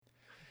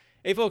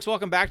Hey, folks,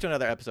 welcome back to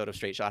another episode of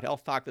Straight Shot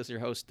Health Talk. This is your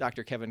host,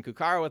 Dr. Kevin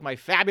Kukara, with my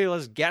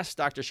fabulous guests,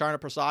 Dr. Sharna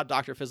Prasad,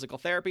 Doctor of Physical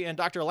Therapy, and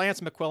Dr.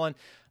 Lance McQuillan,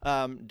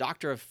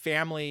 Doctor of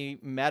Family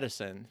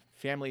Medicine,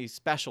 family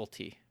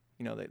specialty.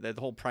 You know, the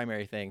whole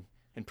primary thing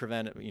and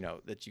prevent,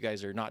 that you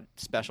guys are not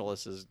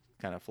specialists is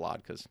kind of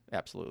flawed because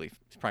absolutely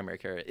primary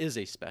care is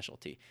a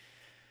specialty.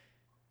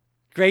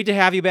 Great to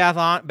have you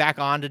back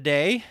on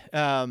today.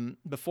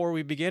 Before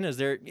we begin, is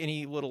there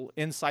any little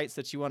insights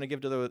that you want to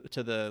give to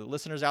the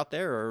listeners out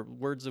there, or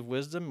words of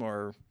wisdom,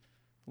 or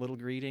little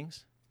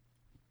greetings?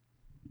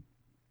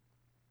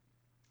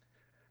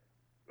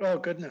 Oh,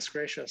 goodness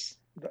gracious.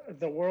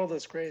 The world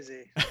is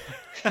crazy.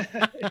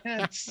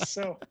 And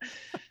so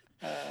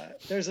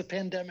there's a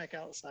pandemic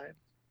outside.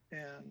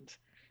 And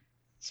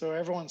so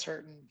everyone's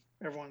hurting,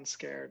 everyone's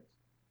scared,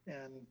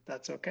 and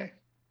that's okay.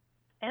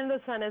 And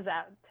the sun is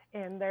out,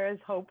 and there is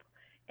hope,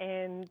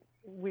 and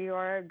we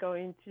are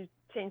going to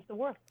change the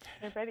world.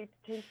 We're ready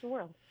to change the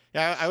world.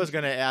 Yeah, I was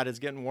going to add, it's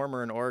getting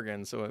warmer in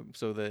Oregon, so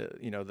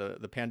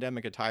the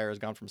pandemic attire has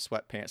gone from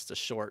sweatpants to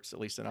shorts, at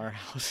least in our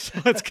house.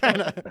 So it's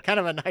kind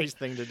of a nice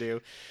thing to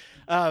do.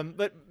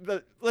 But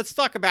let's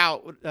talk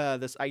about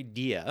this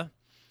idea.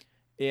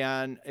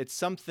 And it's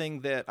something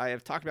that I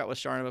have talked about with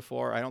Sharna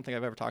before. I don't think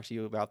I've ever talked to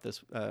you about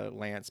this,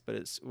 Lance, but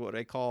it's what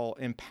I call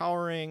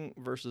empowering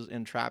versus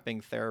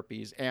entrapping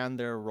therapies and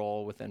their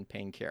role within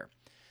pain care.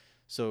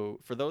 So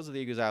for those of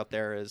you guys out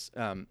there,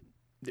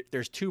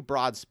 there's two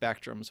broad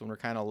spectrums when we're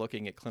kind of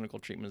looking at clinical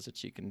treatments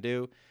that you can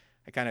do.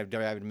 I kind of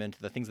divide them into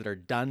the things that are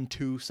done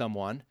to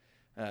someone,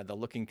 the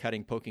looking,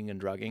 cutting, poking, and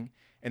drugging.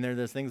 And then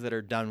there's things that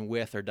are done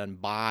with or done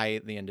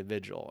by the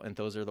individual. And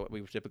those are what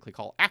we would typically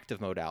call active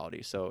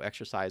modalities. So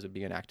exercise would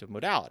be an active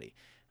modality.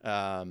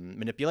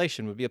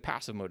 Manipulation would be a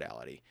passive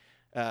modality.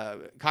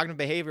 Cognitive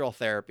behavioral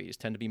therapies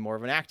tend to be more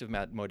of an active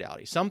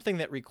modality, something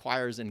that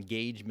requires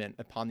engagement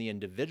upon the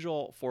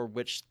individual for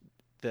which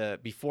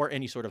before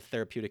any sort of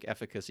therapeutic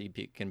efficacy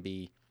can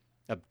be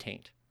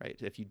obtained, right?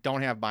 If you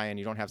don't have buy-in,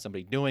 you don't have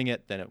somebody doing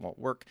it, then it won't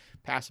work.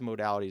 Passive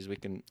modalities, you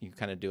can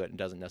kind of do it and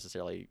doesn't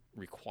necessarily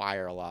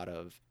require a lot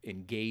of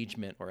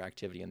engagement or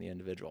activity in the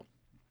individual.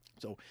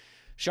 So,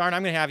 Sharna,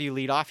 I'm going to have you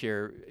lead off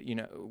here.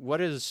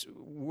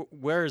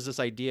 Where is this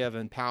idea of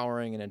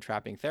empowering and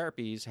entrapping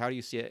therapies? How do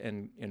you see it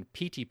in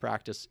PT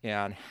practice,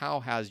 and how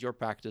has your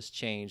practice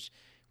changed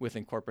with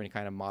incorporating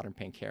kind of modern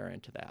pain care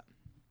into that?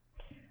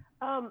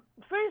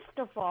 First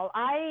of all,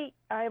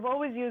 I've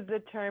always used the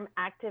term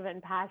active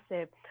and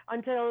passive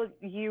until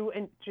you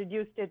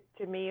introduced it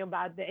to me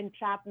about the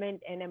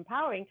entrapment and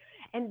empowering.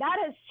 And that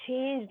has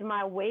changed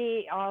my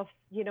way of,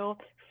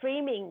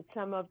 framing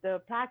some of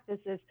the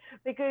practices,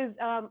 because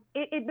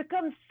it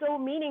becomes so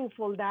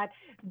meaningful that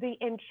the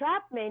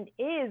entrapment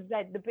is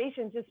that the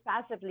patient's just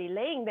passively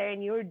laying there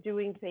and you're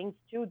doing things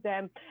to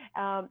them.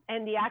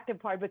 And the active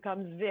part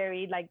becomes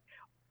very like,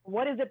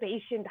 how is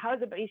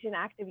the patient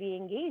actively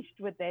engaged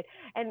with it?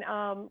 And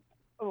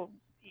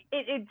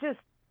it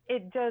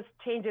just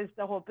changes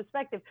the whole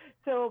perspective.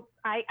 So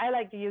I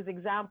like to use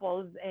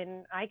examples,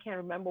 and I can't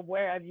remember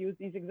where I've used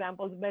these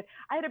examples, but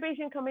I had a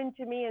patient come in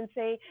to me and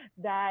say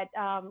that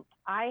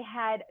I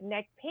had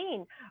neck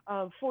pain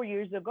 4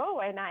 years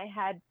ago, and I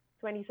had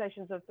 20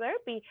 sessions of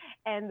therapy,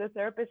 and the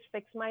therapist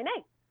fixed my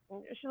neck.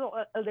 She's an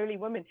elderly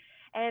woman,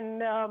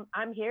 and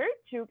I'm here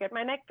to get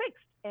my neck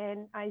fixed.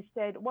 And I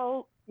said,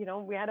 well,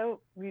 we had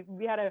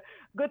a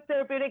good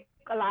therapeutic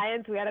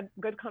alliance. We had a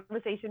good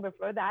conversation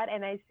before that.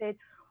 And I said,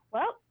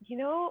 well,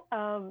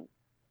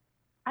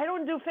 I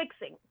don't do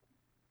fixing,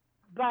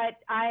 but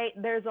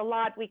there's a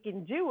lot we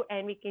can do,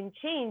 and we can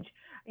change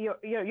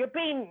your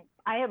pain.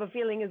 I have a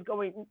feeling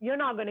you're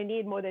not going to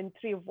need more than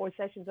 3 or 4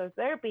 sessions of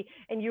therapy,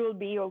 and you will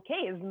be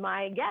okay, is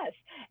my guess.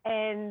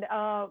 And,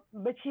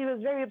 but she was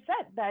very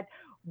upset that,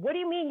 what do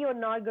you mean you're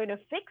not going to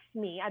fix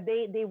me?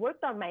 They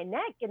worked on my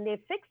neck and they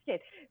fixed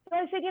it. So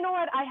I said, you know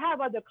what? I have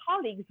other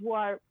colleagues who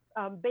are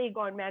big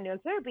on manual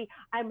therapy.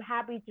 I'm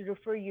happy to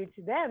refer you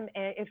to them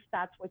if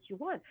that's what you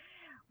want.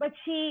 But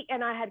she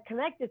and I had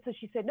connected. So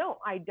she said, no,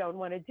 I don't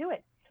want to do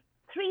it.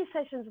 3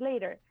 sessions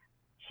later,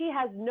 she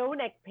has no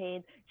neck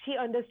pain. She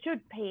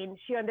understood pain.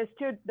 She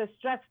understood the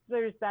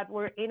stressors that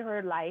were in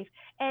her life.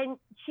 And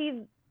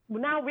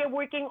now we're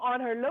working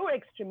on her lower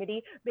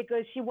extremity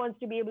because she wants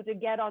to be able to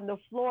get on the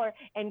floor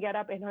and get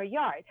up in her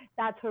yard.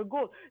 That's her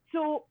goal.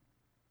 So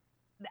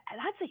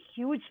that's a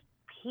huge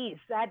piece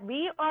that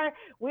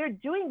we're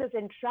doing this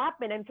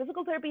entrapment, and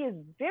physical therapy is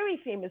very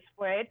famous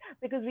for it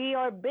because we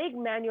are big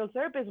manual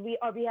therapists. We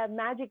have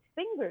magic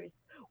fingers.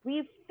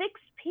 We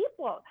fix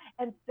people,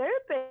 and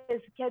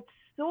therapists get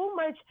so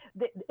much,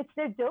 it's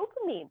their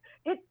dopamine.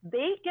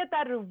 They get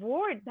that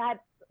reward that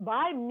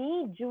by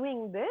me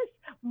doing this,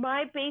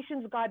 my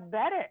patients got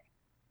better.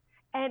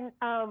 And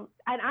I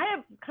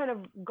have kind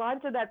of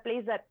gone to that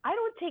place that I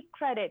don't take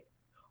credit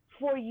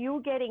for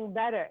you getting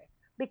better,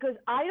 because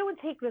I don't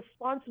take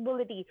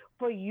responsibility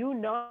for you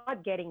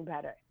not getting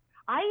better.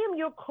 I am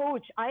your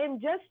coach. I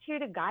am just here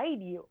to guide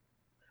you.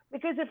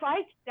 Because if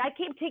I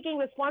keep taking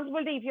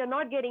responsibility, if you're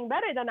not getting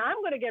better, then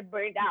I'm going to get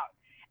burned out.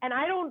 And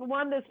I don't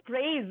want this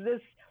praise,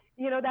 this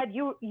that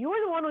you're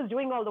the one who's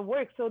doing all the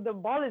work. So the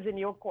ball is in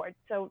your court.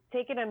 So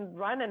take it and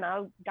run, and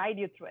I'll guide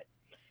you through it.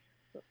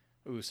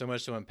 Ooh, so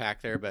much to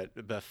unpack there. But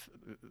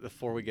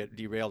before we get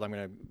derailed, I'm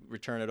going to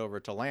return it over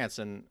to Lance.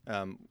 And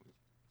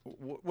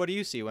what do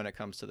you see when it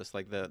comes to this,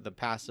 like the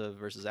passive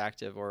versus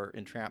active or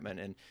entrapment?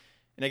 And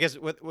I guess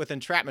with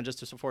entrapment, just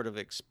to sort of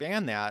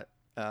expand that,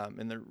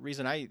 and the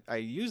reason I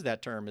use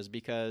that term is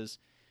because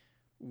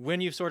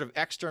when you've sort of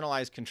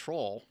externalized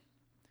control,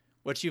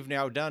 what you've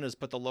now done is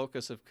put the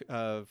locus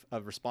of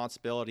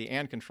responsibility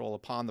and control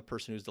upon the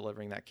person who's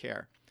delivering that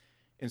care.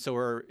 And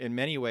so in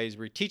many ways,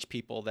 we teach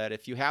people that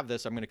if you have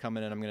this, I'm going to come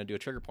in and I'm going to do a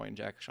trigger point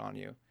injection on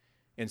you.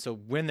 And so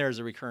when there's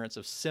a recurrence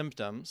of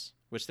symptoms,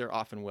 which there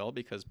often will,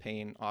 because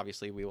pain,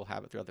 obviously, we will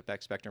have it throughout the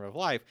spectrum of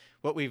life,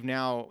 what we've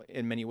now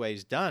in many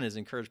ways done is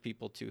encourage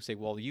people to say,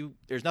 well,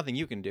 there's nothing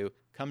you can do.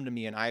 Come to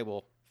me and I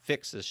will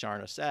fix, as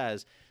Sharna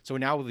says. So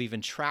now we've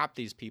entrapped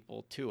these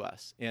people to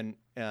us. And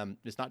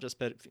it's not just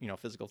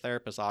physical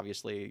therapists,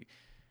 obviously.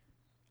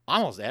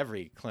 Almost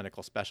every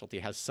clinical specialty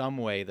has some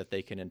way that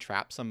they can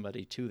entrap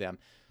somebody to them.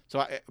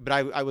 So,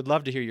 I would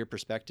love to hear your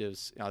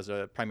perspectives as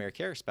a primary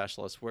care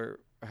specialist.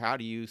 How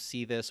do you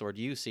see this, or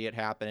do you see it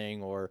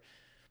happening, or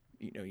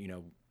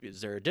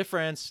is there a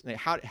difference?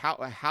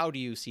 How do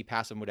you see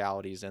passive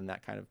modalities in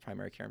that kind of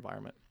primary care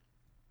environment?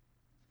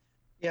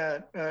 Yeah,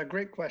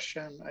 great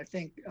question. I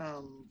think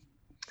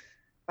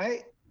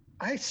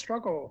I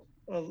struggle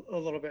a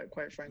little bit,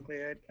 quite frankly.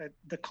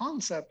 The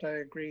concept I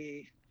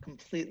agree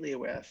completely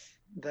with,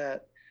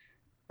 that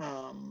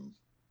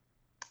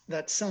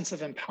that sense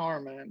of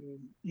empowerment. And,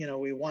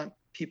 we want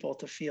people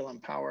to feel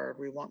empowered.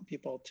 We want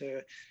people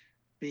to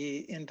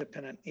be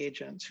independent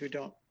agents who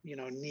don't,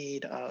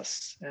 need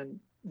us. And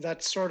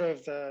that's sort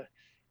of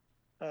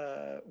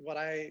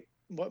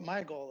what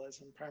my goal is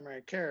in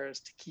primary care,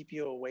 is to keep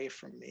you away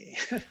from me.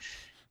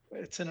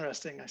 It's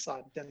interesting. I saw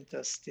a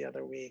dentist the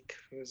other week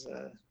who's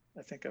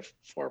I think a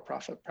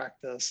for-profit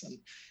practice, and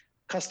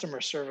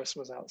customer service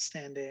was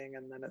outstanding.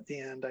 And then at the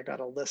end, I got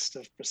a list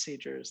of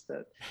procedures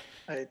that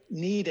I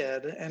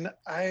needed. And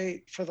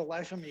I, for the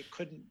life of me,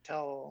 couldn't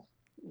tell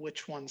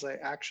which ones I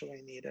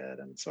actually needed.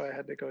 And so I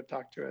had to go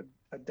talk to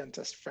a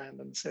dentist friend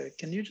and say,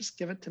 can you just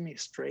give it to me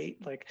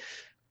straight? Like,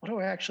 what do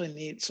I actually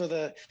need? So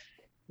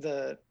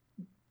the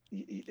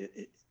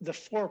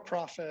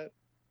for-profit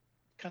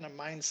kind of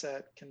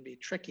mindset can be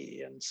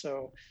tricky. And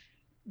so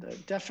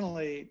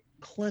definitely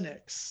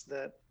clinics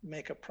that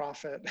make a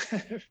profit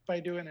by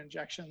doing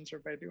injections or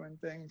by doing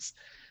things,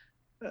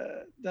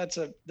 that's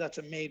a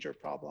major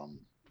problem,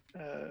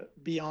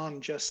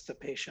 beyond just the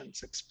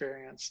patient's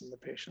experience and the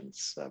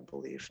patient's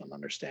belief and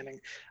understanding.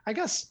 I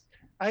guess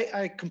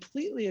I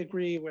completely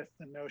agree with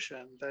the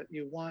notion that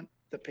you want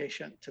the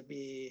patient to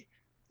be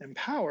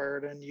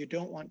empowered, and you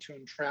don't want to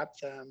entrap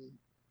them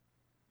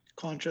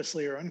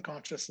consciously or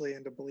unconsciously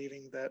into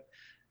believing that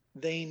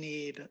they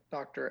need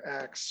Dr.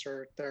 X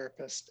or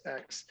therapist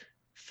X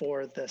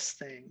for this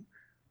thing.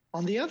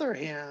 On the other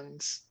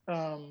hand,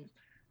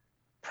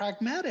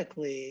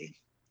 pragmatically,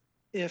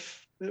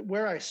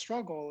 where I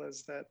struggle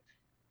is that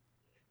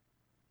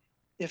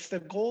if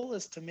the goal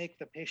is to make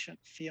the patient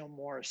feel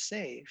more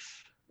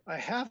safe, I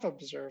have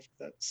observed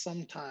that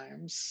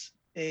sometimes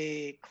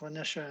a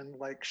clinician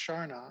like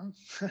Sharna,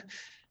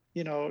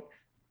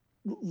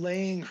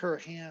 laying her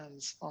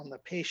hands on the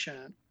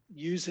patient,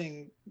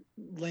 using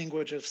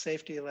language of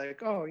safety,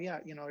 like, oh yeah,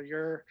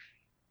 your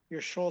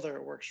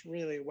shoulder works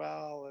really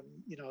well,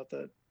 and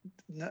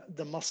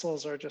the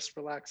muscles are just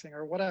relaxing,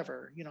 or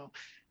whatever,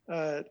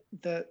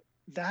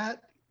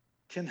 that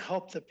can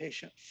help the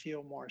patient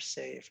feel more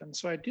safe. And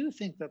so I do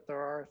think that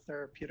there are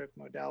therapeutic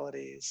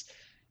modalities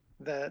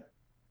that,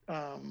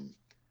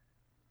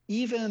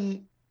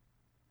 even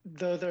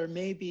though there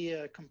may be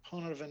a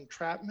component of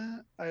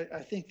entrapment,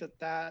 I think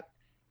that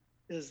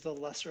is the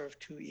lesser of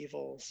two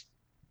evils.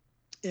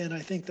 And I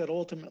think that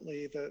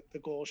ultimately the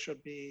goal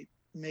should be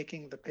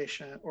making the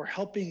patient, or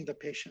helping the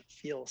patient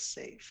feel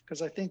safe,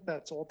 because I think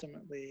that's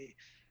ultimately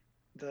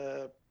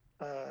the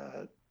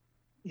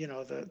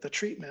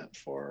treatment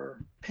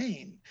for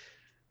pain.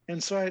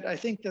 And so I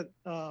think that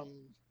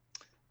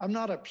I'm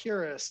not a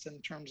purist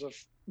in terms of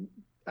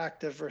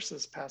active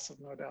versus passive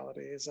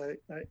modalities.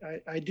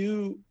 I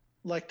do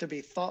like to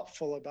be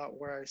thoughtful about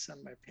where I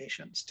send my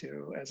patients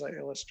to, as I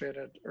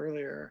illustrated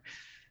earlier.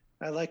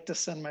 I like to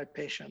send my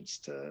patients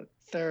to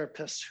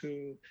therapists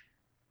who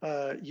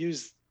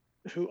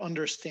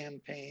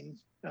understand pain,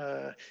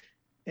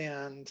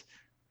 and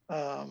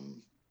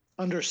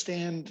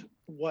understand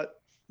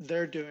what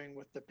they're doing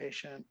with the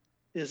patient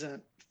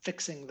isn't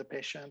fixing the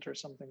patient or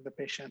something the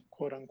patient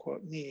quote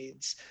unquote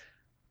needs,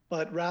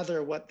 but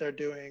rather what they're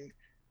doing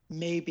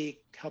may be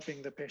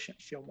helping the patient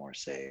feel more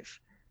safe.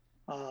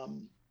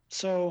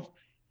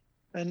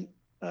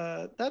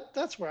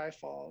 That's where I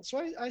fall. So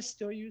I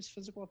still use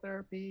physical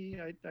therapy.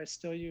 I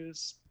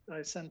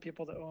send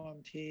people to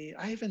OMT.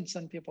 I even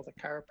send people to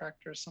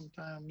chiropractors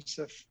sometimes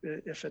if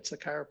it's a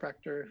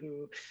chiropractor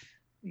who,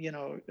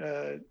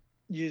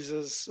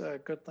 uses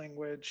good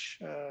language,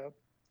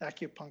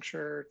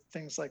 acupuncture,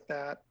 things like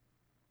that.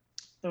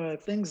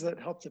 things that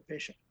help the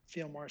patient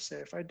feel more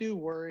safe. I do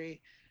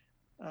worry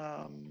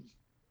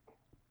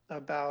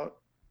about,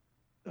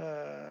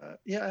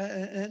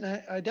 and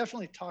I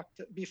definitely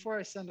before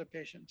I send a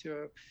patient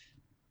to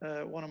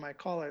one of my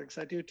colleagues,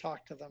 I do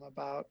talk to them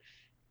about,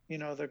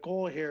 the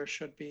goal here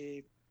should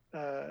be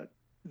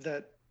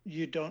that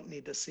you don't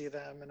need to see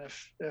them. And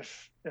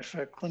if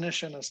a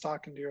clinician is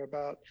talking to you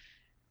about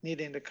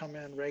needing to come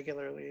in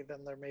regularly,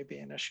 then there may be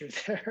an issue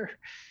there.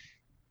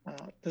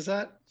 Does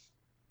that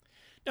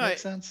make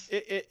sense?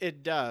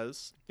 It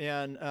does.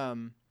 And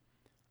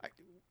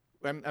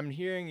I'm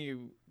hearing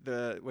you,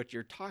 what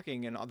you're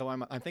talking, and although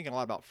I'm thinking a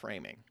lot about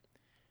framing.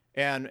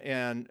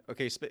 And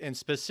okay, and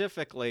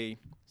specifically,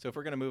 so if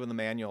we're going to move in the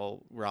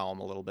manual realm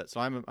a little bit,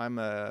 so I'm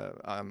a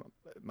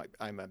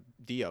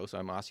DO, so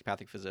I'm an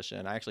osteopathic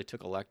physician. I actually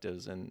took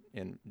electives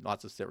in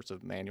lots of sorts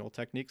of manual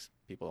techniques.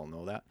 People don't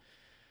know that.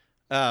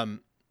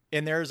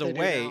 And there's a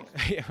way,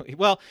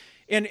 well,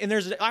 and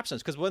there's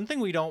options, because one thing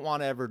we don't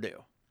want to ever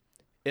do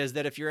is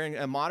that if you're in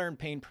a modern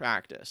pain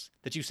practice,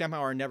 that you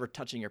somehow are never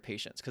touching your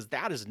patients, because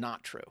that is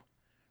not true,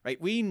 right?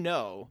 We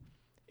know.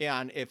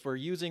 And if we're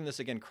using this,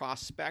 again,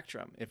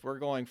 cross-spectrum, if we're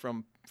going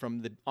from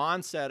the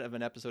onset of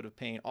an episode of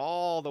pain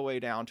all the way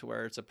down to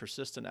where it's a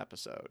persistent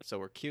episode, so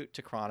we're acute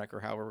to chronic, or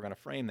however we're going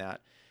to frame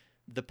that,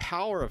 the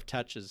power of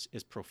touch is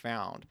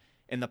profound,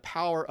 and the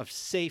power of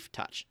safe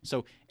touch.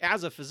 So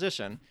as a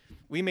physician,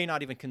 we may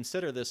not even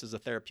consider this as a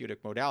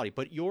therapeutic modality,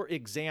 but your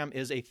exam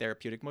is a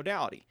therapeutic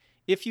modality.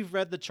 If you've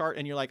read the chart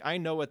and you're like, I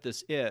know what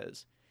this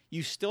is,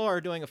 you still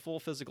are doing a full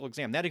physical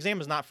exam. That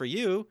exam is not for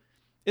you,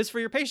 it's for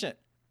your patient,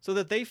 so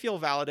that they feel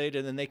validated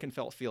and then they can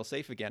feel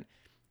safe again.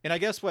 And I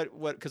guess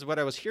because what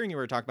I was hearing you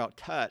were talking about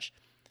touch,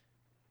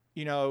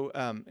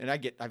 and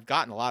I've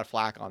gotten a lot of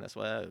flack on this.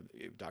 Well,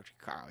 Dr.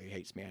 Carl, he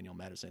hates manual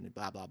medicine and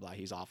blah, blah, blah.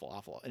 He's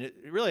awful. And it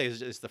really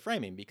is the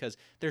framing, because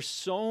there's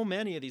so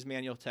many of these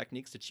manual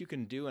techniques that you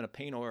can do in a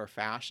pain aware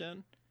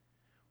fashion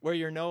where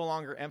you're no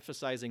longer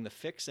emphasizing the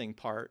fixing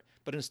part,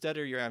 but instead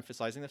you're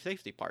emphasizing the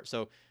safety part.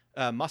 So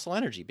muscle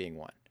energy being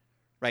one.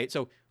 Right.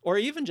 So, or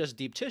even just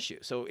deep tissue.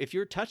 So if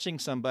you're touching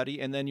somebody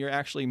and then you're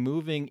actually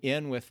moving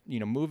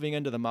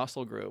into the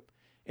muscle group,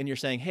 and you're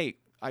saying, hey,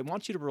 I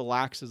want you to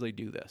relax as I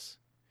do this.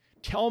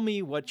 Tell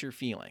me what you're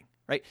feeling.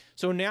 Right.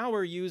 So now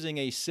we're using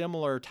a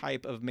similar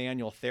type of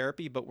manual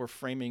therapy, but we're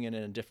framing it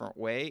in a different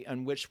way,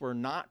 in which we're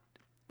not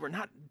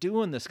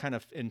doing this kind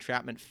of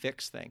entrapment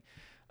fix thing.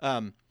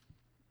 And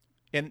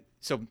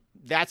so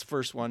that's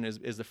first one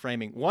is the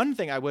framing. One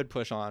thing I would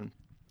push on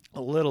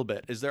a little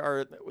bit is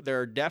there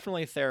are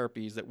definitely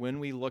therapies that,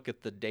 when we look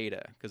at the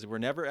data, because we're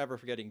never ever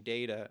forgetting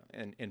data,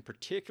 and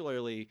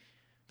particularly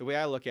the way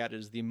I look at it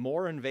is the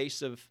more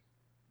invasive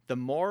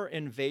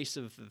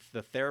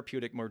the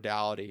therapeutic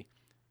modality,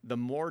 the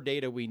more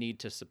data we need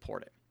to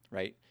support it,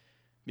 right?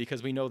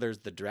 Because we know there's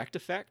the direct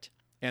effect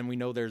and we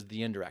know there's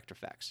the indirect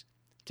effects.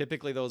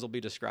 Typically those will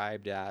be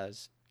described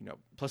as,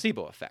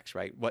 placebo effects,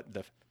 right?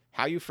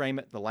 How you frame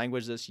it, the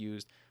language that's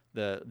used,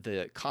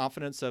 the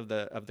confidence of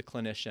the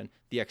clinician,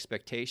 the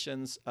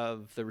expectations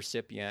of the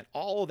recipient,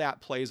 all of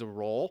that plays a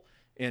role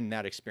in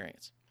that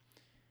experience.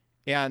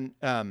 And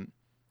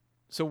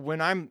so when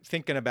I'm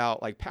thinking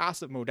about like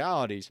passive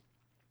modalities,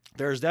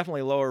 there's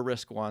definitely lower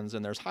risk ones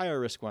and there's higher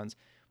risk ones,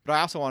 but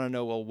I also want to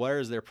know, well, where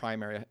is their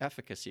primary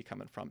efficacy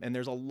coming from? And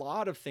there's a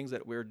lot of things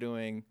that we're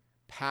doing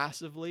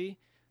passively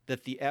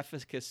that the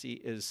efficacy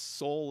is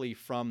solely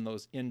from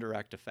those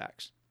indirect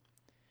effects.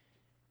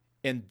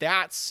 And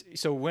that's,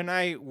 so when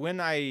I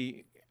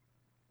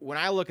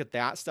look at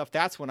that stuff,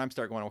 that's when I'm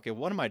start going, okay,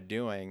 what am I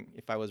doing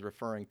if I was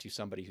referring to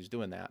somebody who's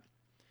doing that,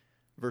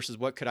 versus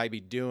what could I be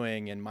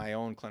doing in my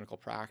own clinical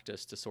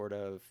practice to sort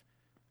of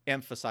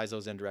emphasize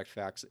those indirect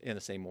effects in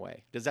the same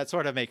way? Does that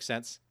sort of make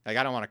sense? Like,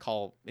 I don't want to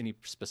call any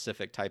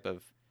specific type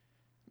of,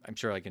 I'm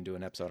sure I can do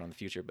an episode on the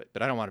future, but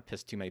I don't want to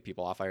piss too many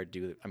people off.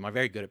 I'm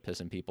very good at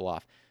pissing people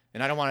off,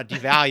 and I don't want to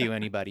devalue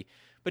anybody,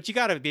 but you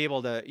got to be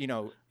able to,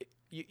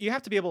 you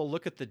have to be able to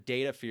look at the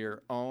data for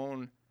your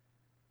own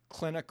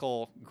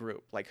clinical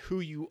group, like who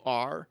you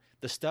are,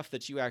 the stuff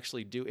that you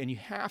actually do, and you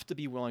have to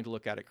be willing to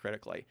look at it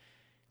critically.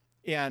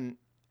 And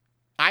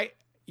I've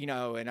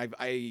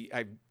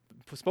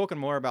spoken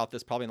more about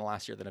this probably in the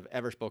last year than I've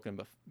ever spoken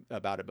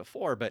about it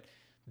before, but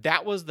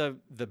that was the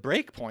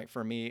break point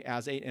for me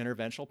as an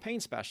interventional pain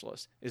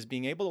specialist, is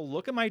being able to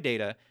look at my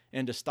data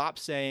and to stop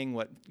saying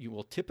what you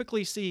will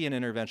typically see in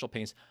interventional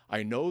pains.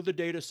 I know the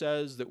data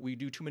says that we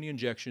do too many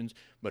injections,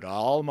 but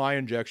all my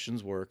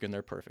injections work and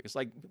they're perfect. It's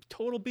like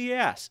total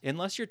BS.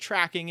 Unless you're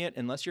tracking it,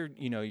 unless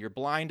you're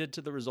blinded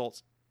to the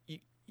results,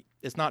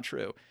 it's not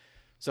true.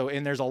 So,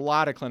 and there's a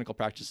lot of clinical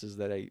practices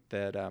that I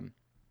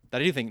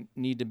do think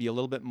need to be a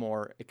little bit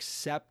more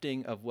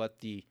accepting of what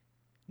the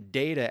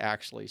data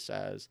actually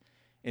says,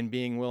 and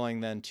being willing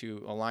then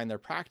to align their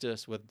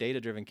practice with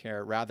data-driven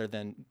care rather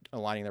than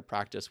aligning their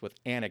practice with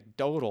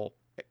anecdotal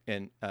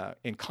in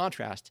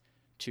contrast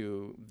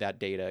to that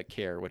data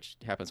care, which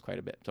happens quite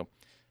a bit. So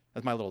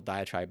that's my little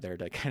diatribe there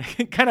to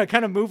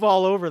kind of move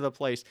all over the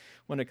place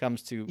when it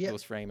comes to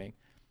those framing.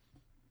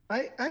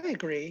 I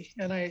agree.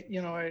 And I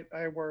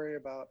worry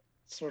about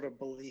sort of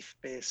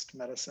belief-based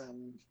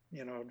medicine,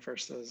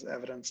 versus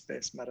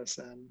evidence-based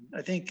medicine.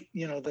 I think,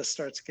 this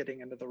starts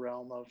getting into the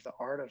realm of the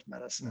art of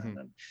medicine.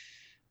 And,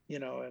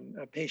 and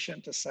a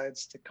patient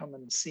decides to come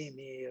and see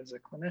me as a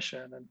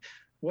clinician. And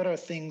what are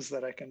things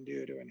that I can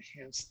do to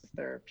enhance the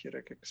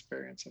therapeutic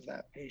experience of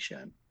that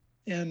patient?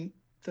 And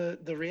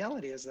the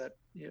reality is that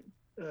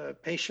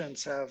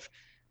patients live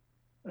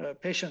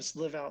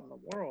out in the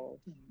world,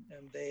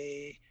 and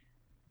they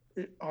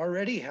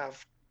already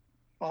have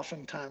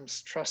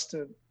oftentimes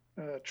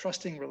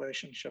trusting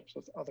relationships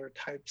with other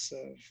types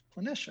of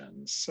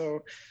clinicians.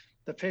 So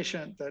the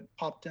patient that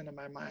popped into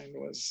my mind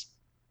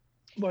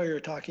while you were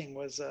talking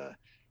was a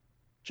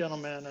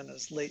gentleman in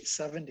his late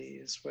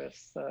 70s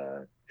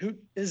who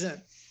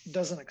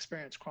doesn't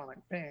experience chronic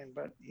pain,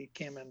 but he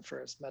came in for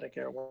his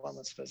Medicare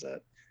wellness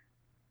visit.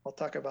 I'll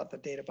talk about the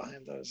data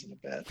behind those in a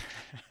bit.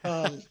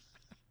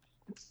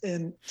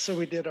 And so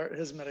we did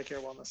his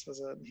Medicare wellness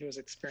visit, and he was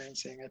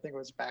experiencing, I think it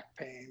was back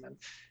pain, and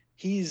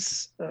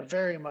he's a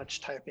very much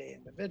type A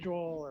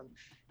individual.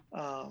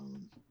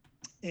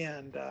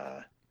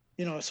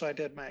 So I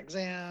did my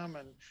exam,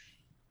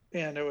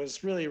 and it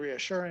was really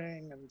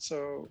reassuring. And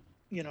so,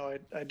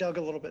 I dug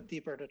a little bit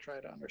deeper to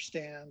try to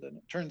understand. And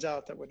it turns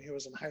out that when he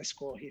was in high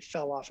school, he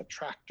fell off a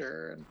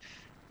tractor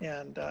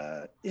and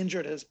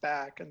injured his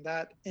back, and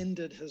that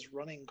ended his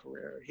running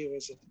career. He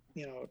was a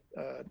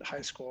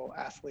high school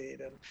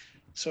athlete, and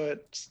so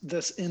it's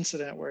this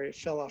incident where he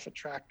fell off a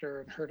tractor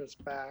and hurt his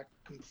back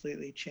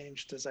completely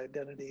changed his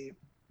identity.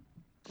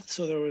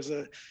 So there was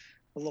a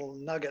little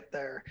nugget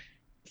there.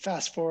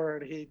 Fast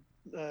forward, he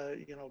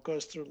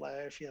goes through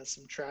life. He has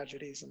some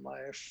tragedies in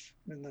life,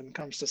 and then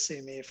comes to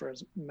see me for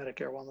his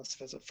Medicare wellness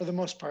visit. For the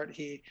most part,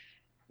 he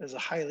is a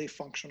highly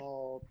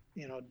functional,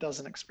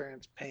 doesn't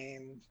experience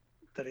pain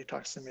that he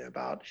talks to me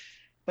about,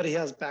 but he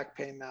has back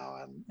pain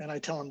now. And I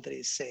tell him that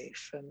he's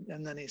safe.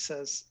 And then he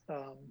says,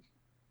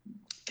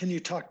 can you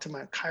talk to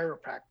my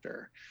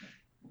chiropractor?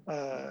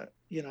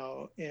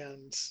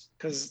 And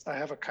because I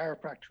have a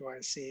chiropractor who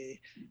I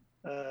see,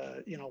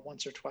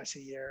 once or twice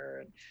a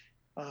year.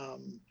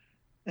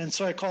 And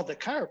so I called the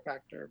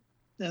chiropractor,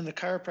 and the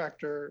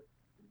chiropractor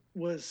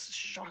was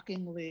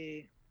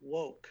shockingly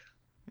woke.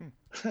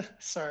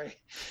 Sorry.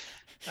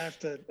 I have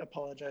to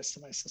apologize to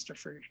my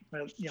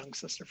young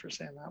sister for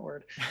saying that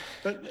word,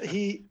 but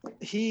he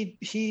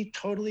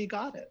totally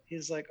got it.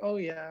 He's like, oh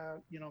yeah,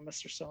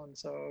 Mr.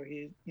 So-and-so,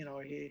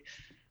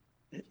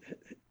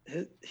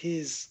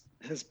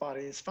 his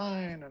body is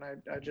fine. And I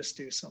just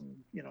do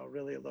some,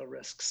 really low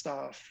risk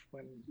stuff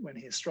when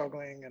he's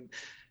struggling, and,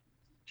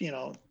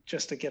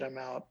 just to get him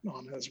out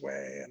on his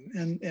way.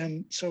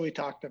 And so we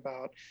talked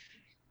about,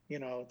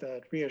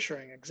 the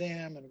reassuring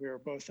exam, and we were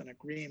both in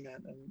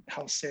agreement and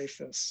how safe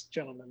this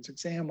gentleman's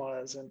exam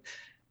was.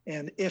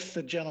 And if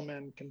the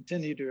gentleman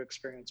continued to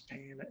experience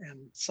pain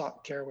and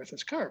sought care with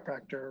his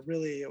chiropractor,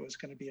 really it was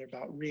going to be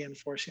about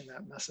reinforcing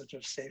that message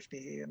of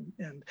safety.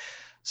 And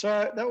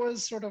so that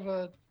was sort of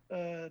a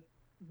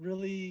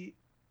really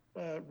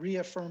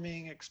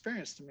reaffirming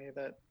experience to me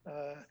that,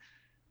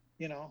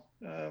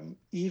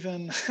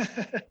 even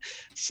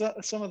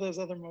some of those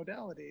other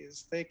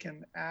modalities, they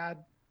can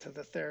add to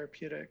the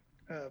therapeutic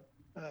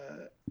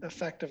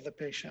effect of the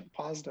patient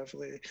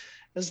positively,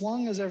 as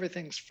long as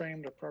everything's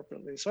framed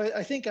appropriately. So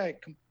I think I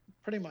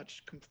pretty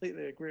much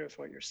completely agree with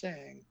what you're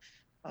saying.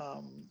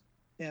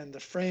 And the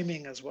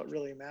framing is what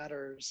really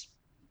matters.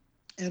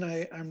 And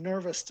I'm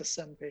nervous to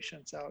send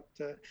patients out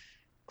to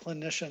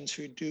clinicians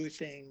who do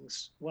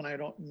things when I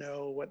don't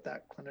know what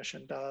that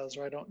clinician does,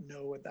 or I don't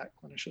know what that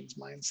clinician's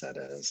mindset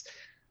is.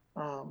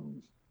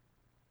 I'm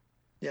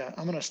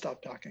going to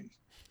stop talking.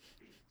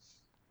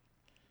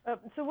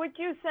 So what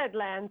you said,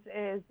 Lance,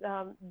 is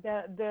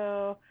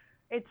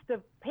it's the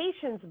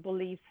patient's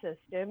belief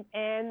system,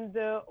 and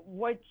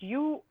what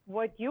you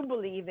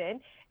believe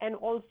in, and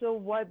also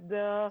what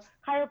the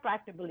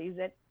chiropractor believes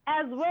in,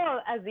 as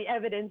well as the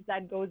evidence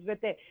that goes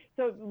with it.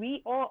 So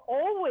we are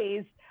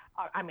always,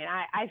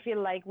 I feel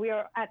like we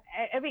are at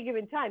every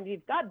given time,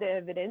 we've got the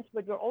evidence,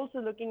 but we're also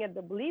looking at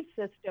the belief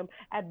system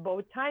at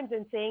both times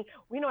and saying,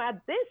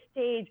 at this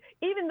stage,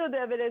 even though the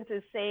evidence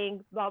is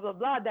saying blah, blah,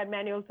 blah, that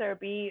manual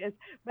therapy is,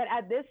 but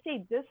at this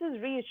stage, this is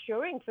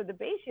reassuring for the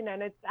patient,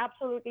 and it's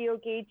absolutely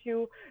okay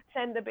to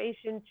send the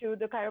patient to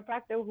the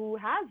chiropractor who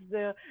has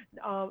the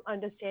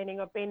understanding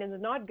of pain and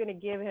is not going to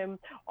give him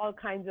all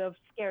kinds of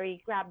scary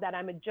crap that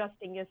I'm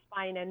adjusting your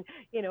spine and,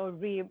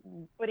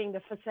 putting the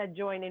facet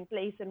joint in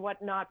place and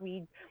whatnot.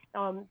 We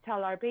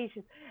tell our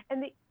patients.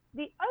 And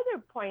the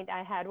other point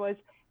I had was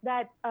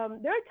that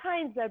there are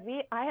times that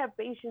I have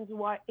patients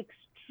who are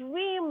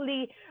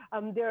extremely,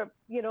 their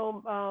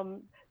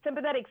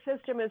sympathetic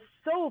system is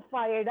so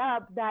fired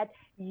up that,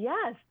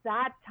 yes,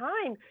 that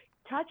time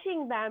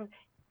touching them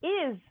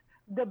is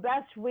the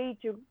best way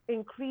to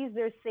increase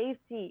their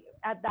safety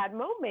at that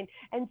moment.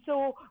 And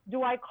so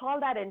do I call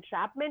that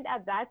entrapment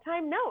at that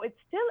time? No, it's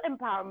still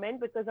empowerment,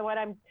 because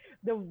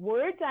the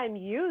words I'm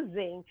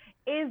using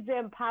is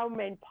the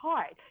empowerment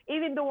part,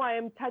 even though I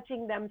am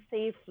touching them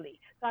safely.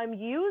 So I'm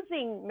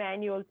using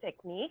manual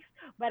techniques,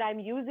 but I'm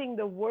using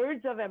the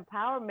words of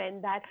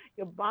empowerment that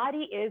your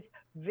body is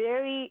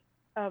very,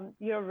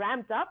 you're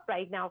ramped up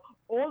right now.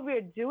 All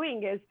we're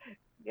doing is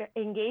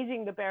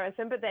engaging the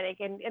parasympathetic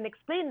and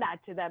explain that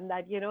to them,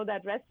 that,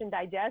 that rest and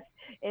digest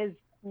is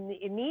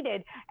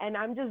needed. And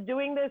I'm just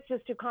doing this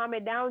just to calm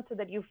it down so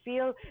that you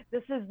feel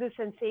this is the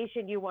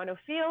sensation you want to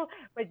feel,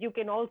 but you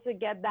can also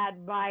get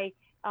that by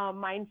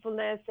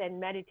mindfulness and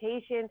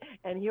meditation.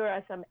 And here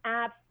are some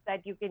apps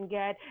that you can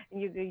get,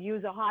 and you can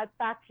use a hot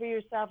pack for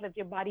yourself if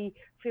your body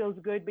feels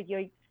good, but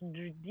you're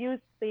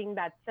reducing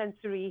that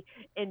sensory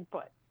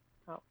input.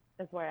 So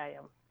that's where I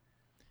am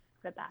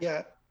with that.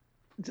 Yeah.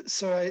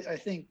 So I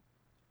think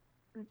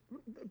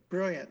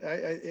brilliant.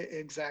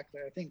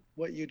 Exactly. I think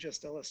what you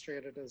just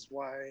illustrated is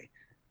why,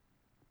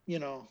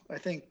 I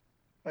think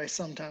I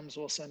sometimes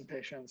will send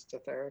patients to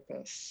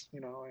therapists,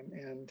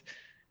 and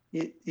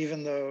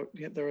even though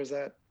there was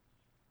that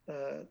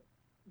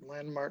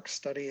landmark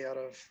study out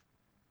of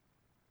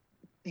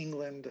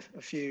England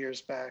a few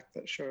years back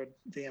that showed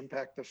the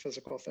impact of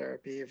physical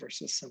therapy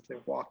versus simply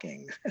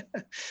walking,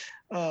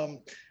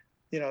 that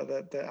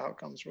the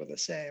outcomes were the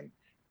same.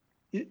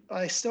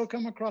 I still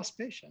come across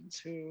patients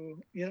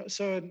who,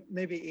 so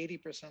maybe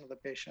 80% of the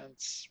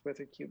patients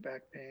with acute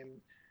back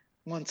pain,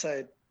 once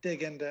I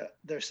dig into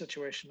their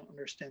situation,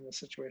 understand the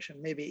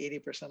situation,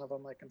 maybe 80% of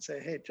them I can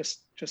say, hey,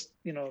 just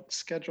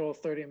schedule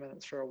 30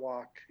 minutes for a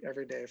walk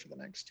every day for the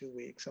next 2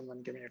 weeks, and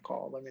then give me a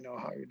call. Let me know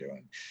how you're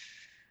doing.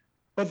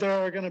 But there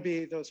are going to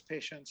be those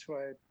patients who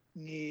I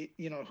need,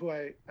 who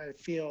I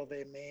feel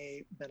they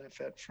may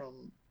benefit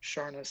from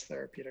Sharna's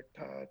therapeutic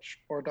touch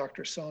or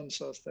Dr.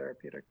 So-and-so's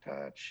therapeutic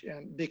touch.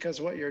 And because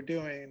what you're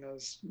doing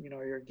is,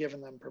 you're giving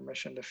them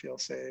permission to feel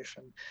safe.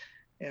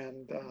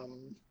 And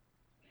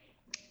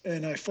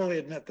I fully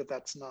admit that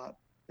that's not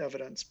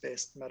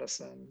evidence-based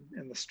medicine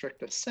in the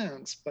strictest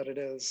sense, but it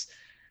is,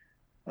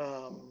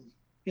 part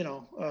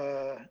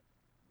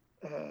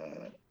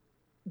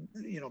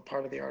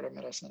of the art of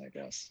medicine, I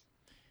guess.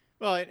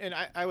 Well, and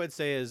I would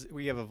say is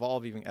we have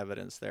evolving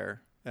evidence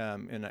there.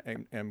 And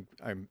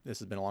this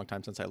has been a long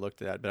time since I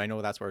looked at that, but I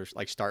know that's where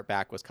like Start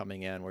Back was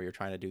coming in, where you're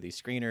trying to do these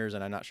screeners,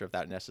 and I'm not sure if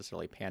that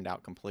necessarily panned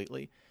out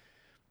completely.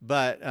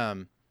 But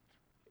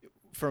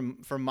from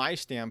my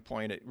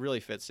standpoint, it really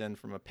fits in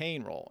from a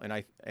pain role,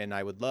 and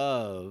I would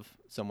love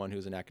someone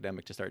who's an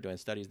academic to start doing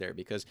studies there,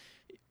 because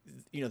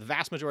the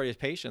vast majority of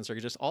patients are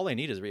just, all they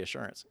need is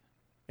reassurance.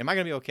 Am I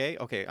going to be okay?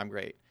 Okay, I'm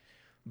great.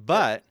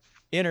 But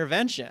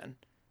intervention.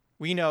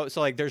 We know, so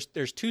like there's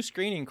 2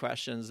 screening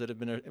questions that have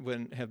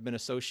been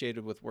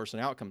associated with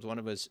worsened outcomes. One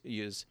of us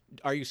is,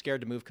 are you scared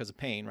to move because of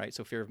pain, right?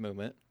 So fear of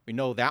movement. We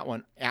know that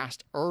one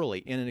asked early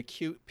in an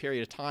acute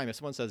period of time. If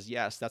someone says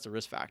yes, that's a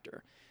risk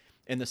factor.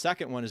 And the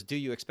second one is, do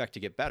you expect to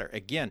get better?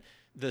 Again,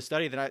 the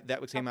study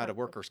that came out of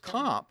workers'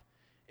 comp,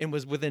 and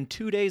was within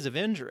 2 days of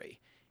injury.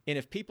 And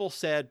if people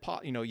said,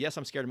 yes,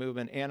 I'm scared of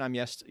movement, and I'm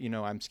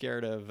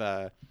scared of,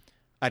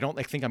 I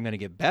don't think I'm going to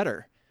get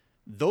better.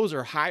 Those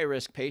are high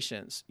risk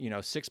patients,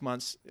 6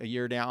 months, a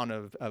year down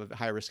of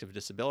high risk of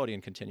disability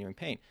and continuing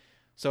pain.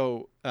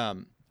 So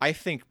I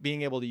think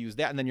being able to use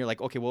that, and then you're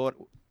like, okay, well,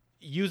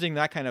 using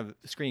that kind of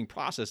screening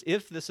process,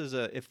 if this is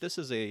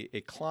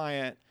a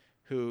client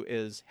who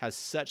has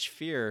such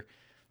fear,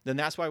 then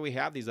that's why we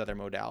have these other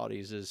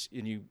modalities, is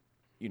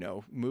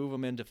move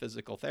them into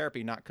physical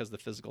therapy, not because the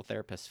physical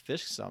therapist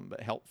fixed them,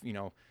 but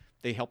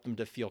they help them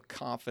to feel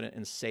confident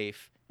and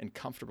safe and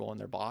comfortable in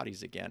their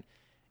bodies again.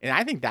 And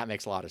I think that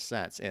makes a lot of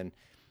sense. And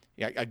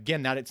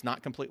again, that it's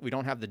not complete. We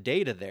don't have the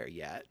data there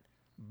yet,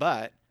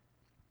 but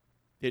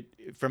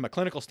from a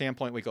clinical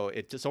standpoint, we go,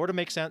 it sort of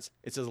makes sense.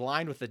 It's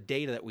aligned with the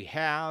data that we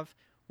have.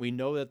 We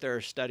know that there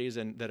are studies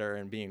that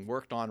are being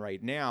worked on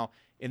right now.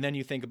 And then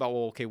you think about,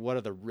 well, okay, what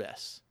are the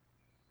risks?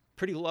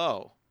 Pretty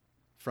low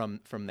from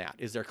that.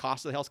 Is there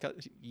cost of the health?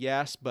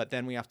 Yes, but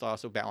then we have to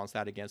also balance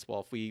that against, well,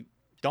 if we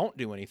don't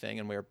do anything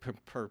and we're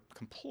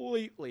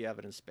completely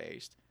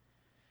evidence-based,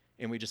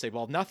 and we just say,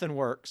 well, nothing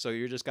works, so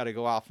you just got to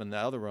go off in the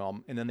other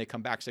realm, and then they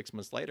come back 6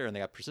 months later and they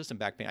got persistent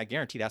back pain, I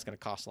guarantee that's going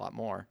to cost a lot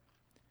more.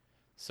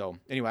 So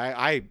anyway,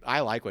 I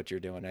like what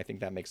you're doing. I think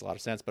that makes a lot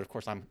of sense, but of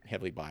course I'm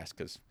heavily biased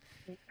because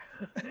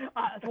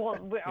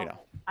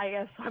I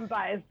guess I'm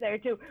biased there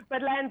too.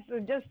 But Lance,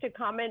 just to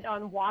comment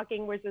on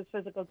walking versus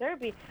physical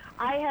therapy,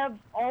 I have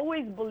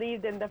always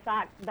believed in the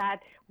fact that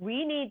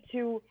we need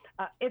to,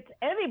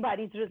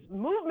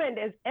 movement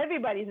is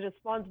everybody's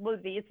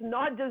responsibility. It's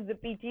not just the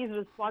PT's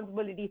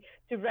responsibility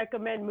to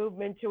recommend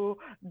movement to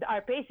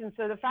our patients.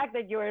 So the fact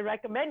that you're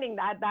recommending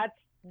that's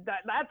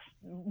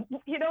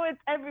it's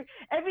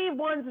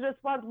everyone's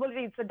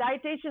responsibility. It's the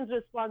dietitian's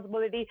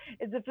responsibility.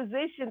 It's the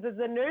physicians, it's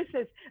the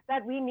nurses,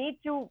 that we need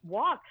to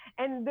walk.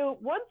 And the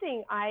one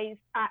thing I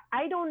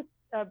don't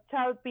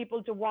tell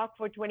people to walk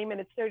for 20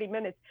 minutes, 30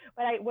 minutes,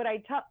 but what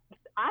I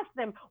ask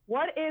them,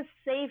 what is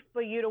safe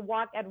for you to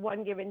walk at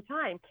one given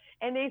time?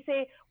 And they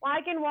say, well,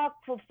 I can walk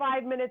for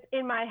 5 minutes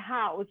in my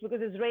house because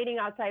it's raining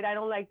outside. I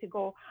don't like to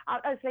go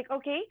out. I was like,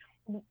 okay,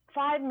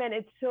 5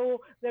 minutes.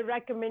 So the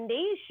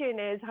recommendation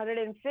is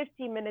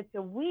 150 minutes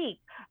a week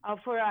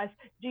for us.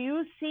 Do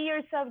you see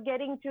yourself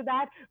getting to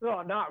that?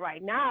 Well, not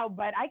right now,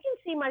 but I can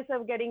see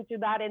myself getting to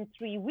that in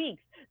 3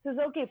 weeks. So it's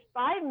okay,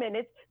 5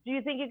 minutes. Do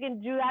you think you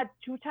can do that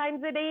 2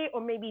 times a day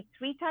or maybe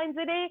 3 times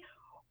a day?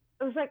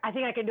 It was like, I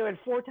think I can do it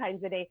 4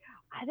 times a day.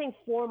 I think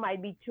 4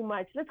 might be too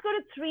much. Let's go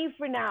to 3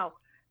 for now.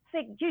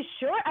 It's like, you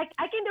sure? I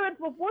can do it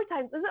for 4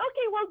 times. I said,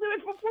 okay, well, do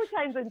it for 4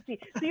 times and see.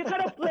 So you're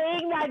kind of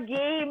playing that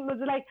game.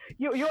 It's like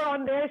you're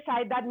on their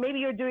side that maybe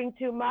you're doing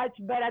too much,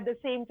 but at the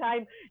same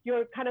time,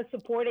 you're kind of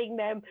supporting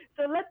them.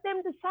 So let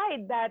them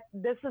decide that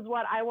this is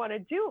what I want to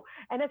do.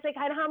 And it's like,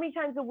 how many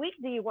times a week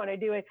do you want to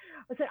do it?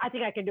 I said, I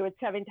think I can do it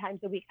 7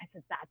 times a week. I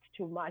said, that's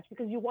too much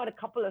because you want a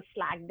couple of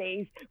slack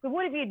days. But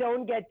what if you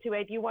don't get to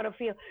it? You want to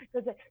feel,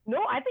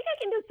 no, I think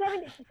I can do 7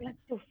 days. Let's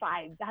do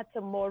 5. That's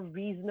a more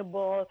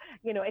reasonable,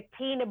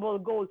 attainable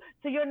goal.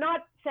 So you're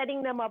not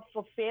setting them up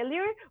for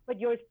failure, but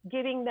you're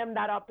giving them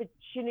that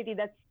opportunity,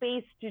 that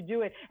space to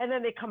do it. And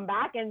then they come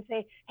back and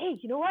say, hey,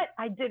 you know what?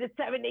 I did it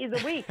 7 days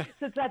a week.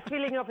 So it's that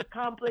feeling of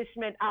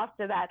accomplishment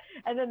after that.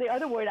 And then the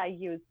other word I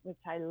use, which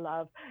I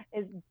love,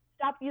 is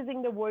stop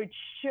using the word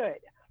should.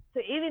 So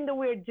even though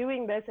we're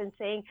doing this and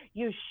saying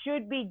you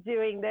should be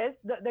doing this,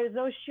 there's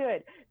no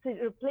should. So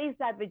replace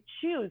that with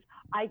choose.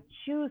 I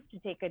choose to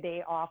take a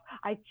day off.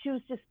 I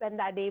choose to spend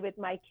that day with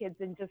my kids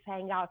and just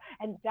hang out.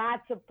 And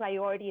that's a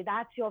priority.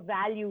 That's your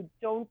value.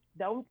 Don't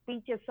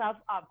beat yourself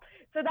up.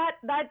 So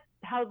that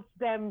helps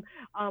them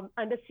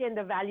understand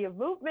the value of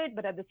movement,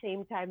 but at the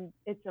same time,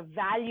 it's a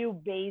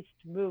value-based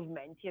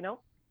movement,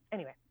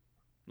 Anyway.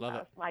 Love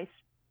it. My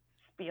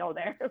spiel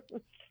there.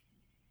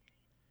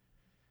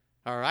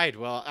 All right.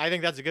 Well, I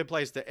think that's a good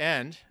place to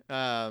end.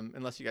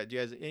 Unless do you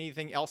guys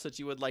anything else that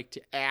you would like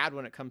to add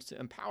when it comes to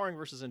empowering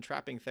versus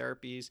entrapping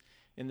therapies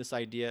in this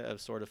idea of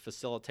sort of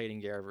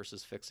facilitating care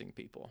versus fixing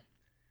people?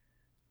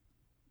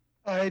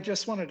 I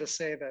just wanted to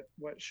say that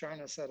what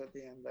Sharna said at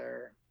the end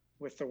there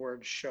with the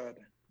word should,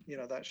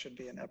 that should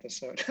be an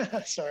episode.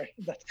 Sorry.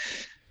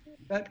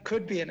 That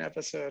could be an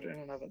episode in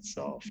and of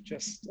itself.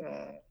 Just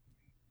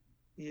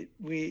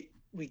we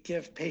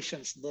give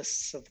patients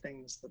lists of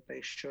things that they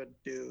should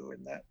do,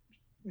 and that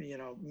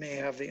may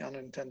have the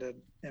unintended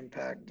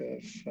impact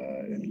of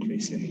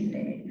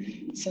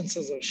increasing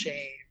senses of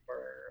shame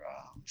or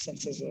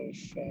senses of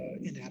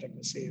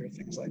inadequacy or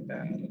things like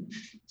that. And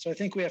so I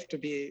think we have to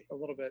be a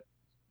little bit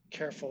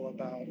careful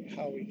about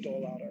how we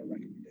dole out our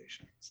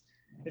recommendations.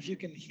 If you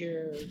can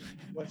hear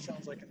what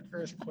sounds like an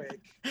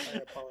earthquake, I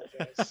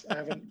apologize. I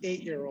have an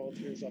 8-year-old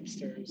who's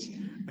upstairs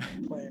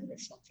playing with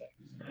something.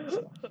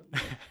 So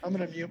I'm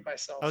going to mute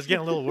myself. I was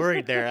getting a little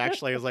worried there,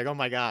 actually. I was like, oh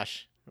my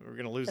gosh, we're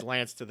going to lose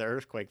Lance to the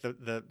earthquake.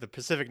 The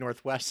Pacific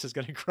Northwest is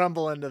going to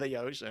crumble into the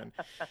ocean.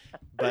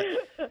 But,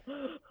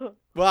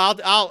 well,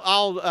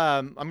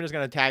 I'm just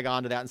going to tag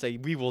on to that and say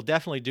we will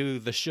definitely do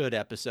the should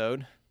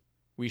episode.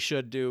 We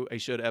should do a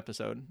should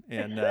episode,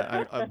 and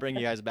I'll bring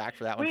you guys back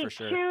for that one for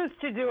sure.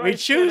 We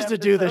choose to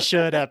do the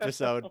should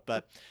episode,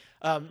 but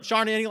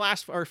Sharna, any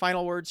last or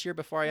final words here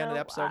before I end the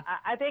episode?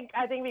 I think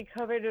we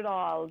covered it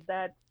all.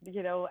 That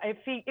if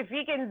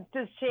we can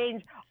just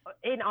change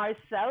in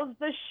ourselves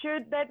the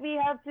should that we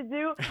have to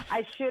do.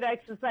 I should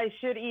exercise,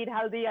 should eat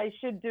healthy, I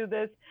should do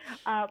this.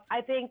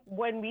 I think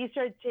when we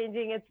start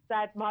changing, it's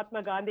that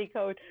Mahatma Gandhi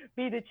quote: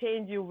 "Be the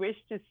change you wish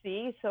to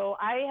see." So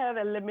I have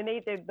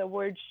eliminated the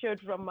word should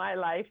from my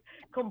life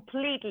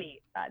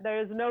completely.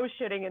 There is no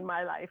shoulding in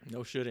my life.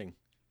 No shoulding.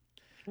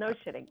 No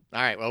shitting.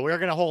 All right. Well, we're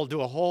gonna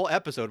do a whole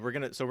episode. We're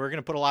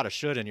gonna put a lot of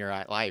should in your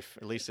life,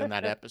 at least in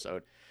that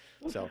episode.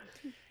 So,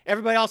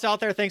 everybody else out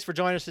there, thanks for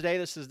joining us today.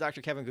 This is Dr.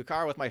 Kevin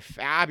Kukar with my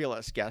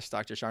fabulous guest,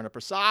 Dr. Sharna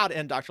Prasad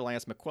and Dr.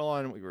 Lance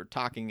McQuillan. We were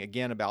talking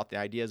again about the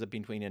ideas of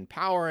between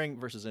empowering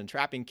versus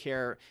entrapping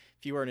care.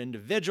 If you are an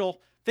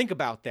individual, think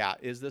about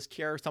that. Is this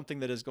care something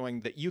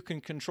that you can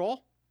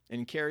control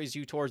and carries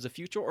you towards the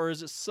future, or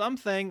is it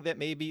something that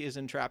maybe is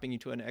entrapping you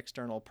to an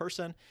external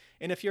person?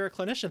 And if you're a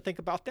clinician, think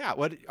about that.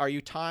 What are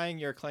you tying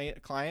your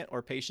client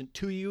or patient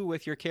to you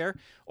with your care,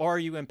 or are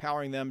you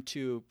empowering them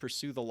to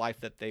pursue the life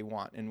that they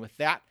want? And with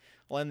that,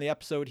 I'll end the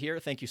episode here.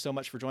 Thank you so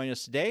much for joining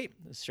us today.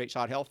 This is Straight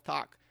Shot Health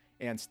Talk,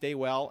 and stay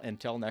well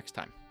until next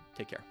time.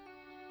 Take care.